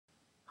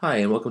Hi,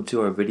 and welcome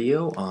to our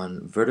video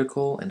on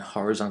vertical and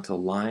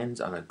horizontal lines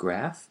on a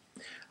graph.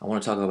 I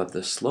want to talk about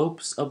the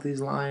slopes of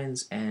these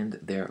lines and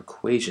their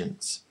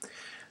equations.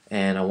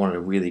 And I want to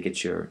really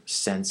get your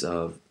sense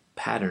of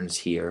patterns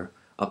here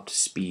up to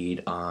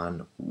speed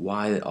on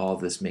why all of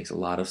this makes a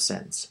lot of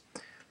sense.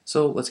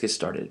 So let's get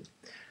started.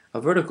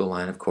 A vertical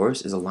line, of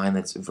course, is a line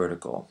that's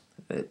vertical,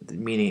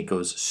 meaning it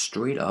goes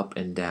straight up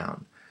and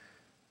down,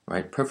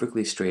 right?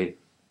 Perfectly straight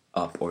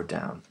up or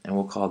down. And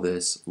we'll call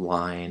this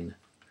line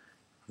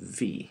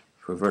V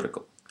for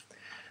vertical.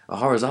 A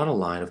horizontal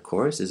line, of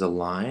course, is a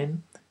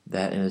line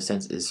that in a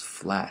sense is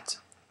flat,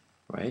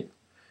 right?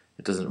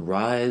 It doesn't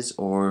rise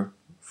or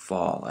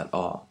fall at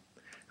all.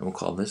 And we'll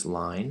call this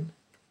line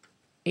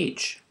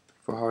H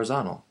for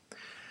horizontal.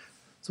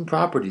 Some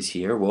properties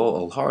here. Well,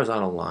 a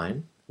horizontal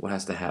line, what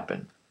has to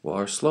happen? Well,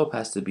 our slope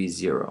has to be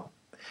 0.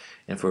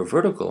 And for a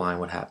vertical line,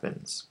 what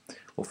happens?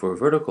 Well, for a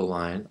vertical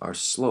line, our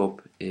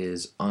slope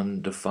is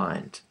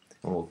undefined.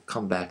 And we'll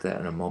come back to that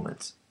in a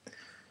moment.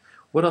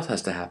 What else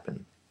has to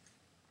happen?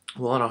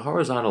 Well, on a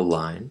horizontal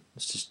line,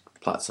 let's just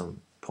plot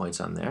some points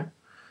on there.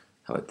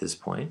 How about this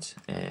point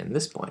and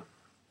this point?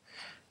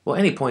 Well,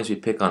 any points we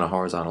pick on a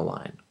horizontal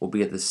line will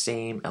be at the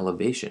same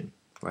elevation,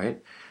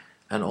 right?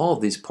 And all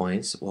of these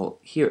points, well,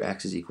 here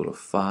x is equal to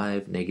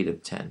 5,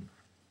 negative 10.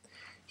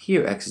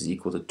 Here x is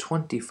equal to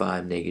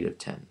 25, negative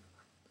 10.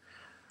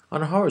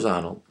 On a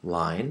horizontal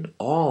line,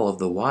 all of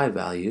the y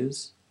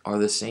values are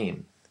the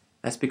same.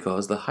 That's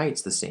because the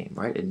height's the same,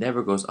 right? It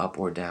never goes up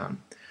or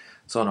down.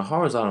 So on a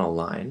horizontal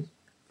line,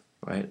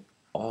 right,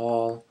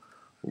 all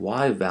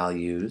y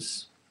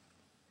values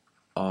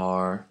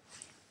are,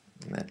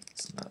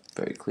 that's not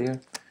very clear,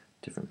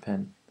 different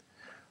pen,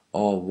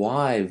 all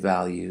y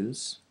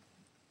values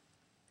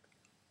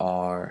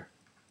are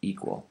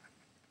equal.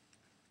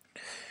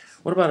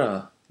 What about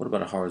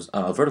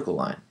a vertical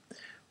line?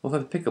 Well,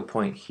 if I pick a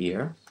point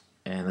here,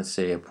 and let's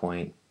say a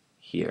point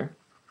here,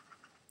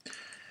 it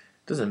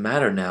doesn't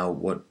matter now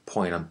what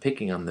point I'm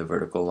picking on the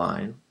vertical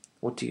line.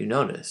 What do you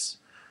notice?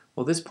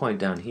 Well, this point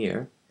down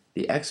here,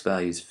 the x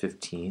value is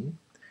 15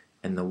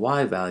 and the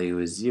y value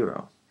is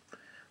 0.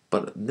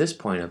 But this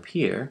point up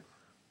here,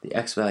 the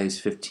x value is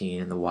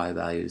 15 and the y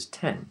value is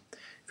 10.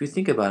 If you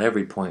think about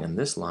every point on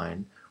this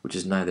line, which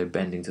is neither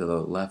bending to the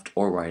left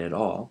or right at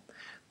all,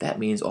 that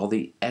means all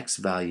the x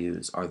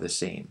values are the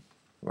same,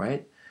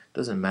 right?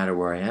 Doesn't matter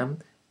where I am,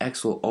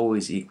 x will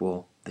always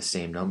equal the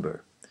same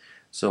number.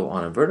 So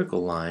on a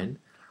vertical line,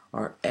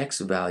 our x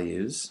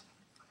values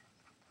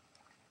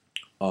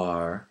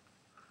are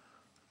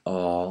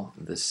all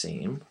the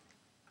same.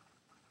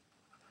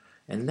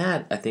 And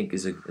that, I think,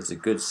 is a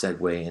good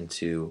segue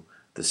into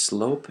the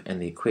slope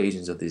and the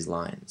equations of these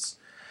lines.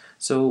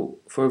 So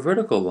for a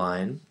vertical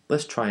line,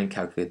 let's try and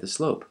calculate the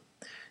slope.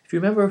 If you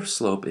remember,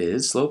 slope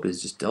is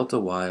just delta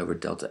y over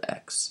delta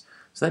x.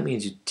 So that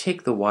means you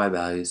take the y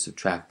values,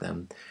 subtract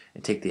them,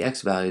 and take the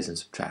x values and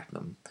subtract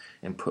them,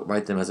 and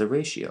write them as a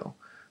ratio.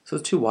 So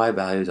the two y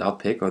values I'll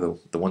pick are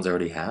the ones I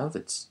already have.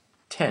 It's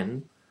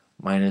 10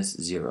 minus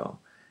 0.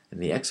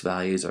 And the x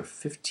values are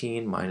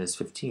 15 minus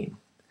 15.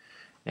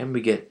 And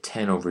we get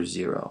 10 over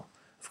 0.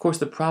 Of course,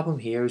 the problem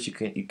here is you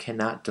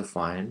cannot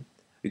divide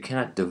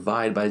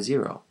by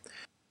 0.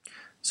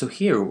 So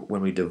here,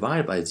 when we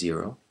divide by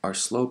 0, our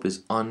slope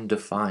is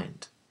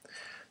undefined.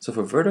 So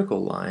for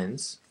vertical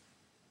lines,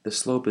 the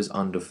slope is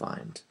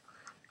undefined.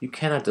 You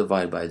cannot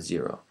divide by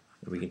 0.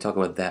 And we can talk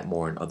about that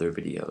more in other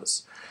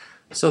videos.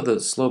 So the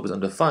slope is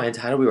undefined.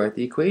 How do we write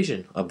the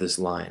equation of this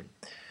line?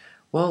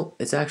 Well,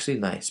 it's actually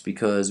nice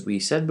because we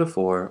said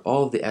before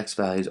all of the x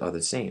values are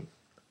the same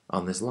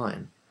on this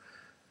line.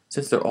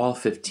 Since they're all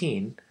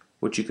 15,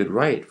 what you could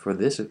write for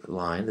this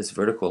line, this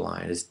vertical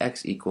line, is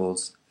x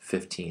equals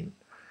 15.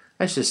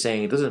 That's just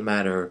saying it doesn't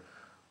matter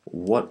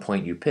what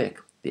point you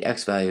pick, the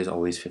x value is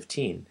always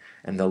 15.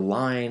 And the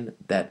line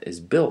that is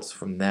built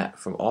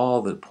from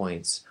all the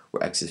points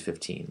where x is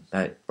 15,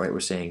 right, we're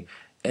saying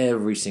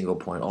every single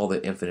point, all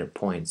the infinite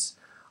points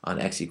on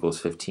x equals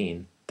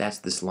 15, that's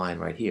this line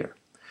right here.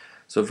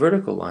 So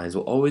vertical lines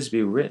will always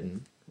be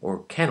written, or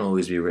can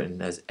always be written,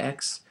 as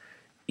x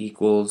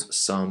equals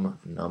some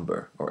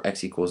number, or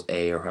x equals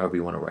a, or however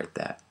you want to write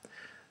that.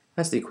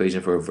 That's the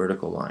equation for a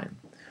vertical line.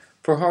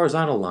 For a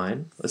horizontal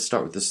line, let's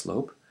start with the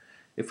slope.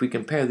 If we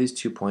compare these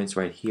 2 points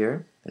right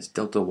here, that's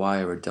delta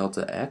y over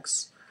delta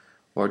x,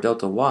 or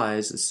delta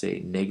y's, let's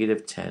say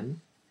negative 10,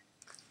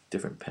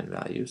 different pen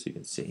values, you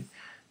can see,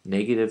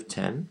 negative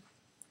 10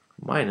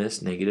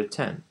 minus negative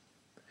 10.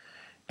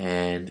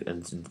 And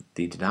in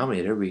the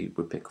denominator, we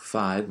would pick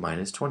 5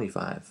 minus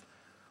 25.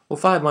 Well,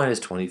 5 minus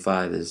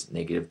 25 is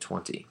negative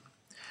 20.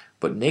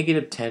 But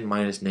negative 10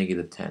 minus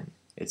negative 10,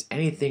 it's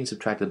anything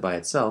subtracted by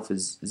itself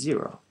is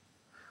 0.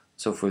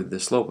 So for the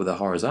slope of the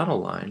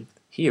horizontal line,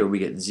 here we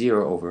get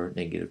 0 over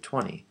negative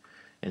 20.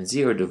 And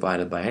 0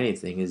 divided by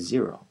anything is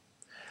 0.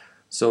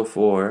 So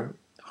for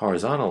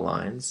horizontal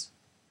lines,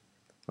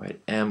 right,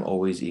 m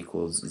always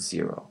equals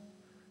 0.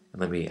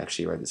 And let me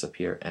actually write this up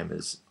here. M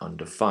is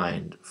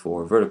undefined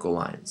for vertical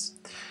lines.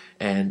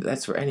 And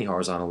that's for any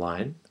horizontal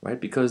line, right?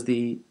 Because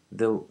the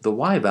the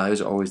y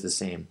values are always the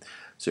same.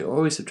 So you're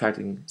always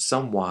subtracting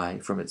some y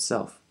from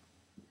itself.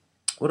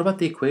 What about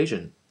the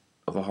equation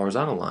of a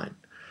horizontal line?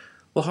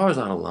 Well,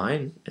 horizontal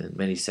line, in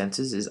many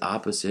senses, is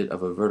opposite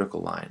of a vertical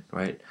line,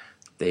 right?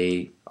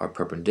 They are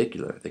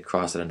perpendicular. They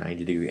cross at a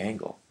 90-degree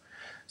angle.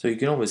 So you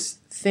can almost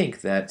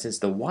think that since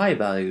the y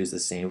value is the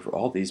same for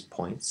all these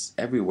points,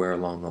 everywhere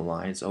along the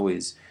line, it's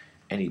always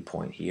any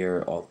point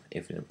here, all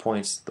infinite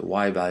points, the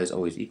y value is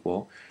always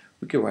equal.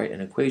 We could write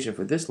an equation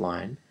for this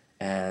line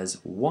as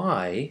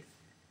y,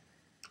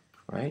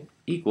 right,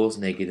 equals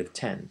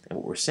 -10. And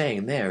what we're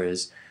saying there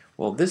is,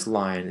 well, this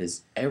line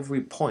is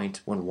every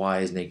point when y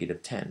is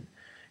 -10.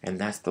 And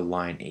that's the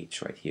line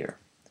h right here.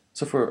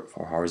 So for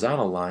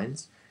horizontal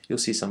lines, you'll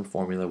see some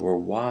formula where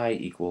y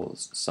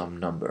equals some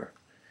number,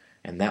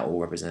 and that will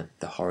represent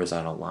the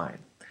horizontal line.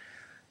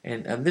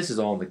 And this is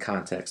all in the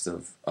context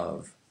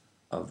of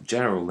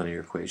general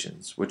linear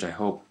equations, which I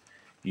hope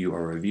you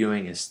are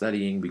reviewing and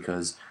studying,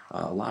 because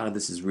a lot of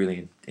this is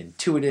really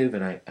intuitive,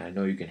 and I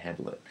know you can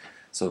handle it.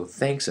 So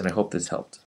thanks, and I hope this helped.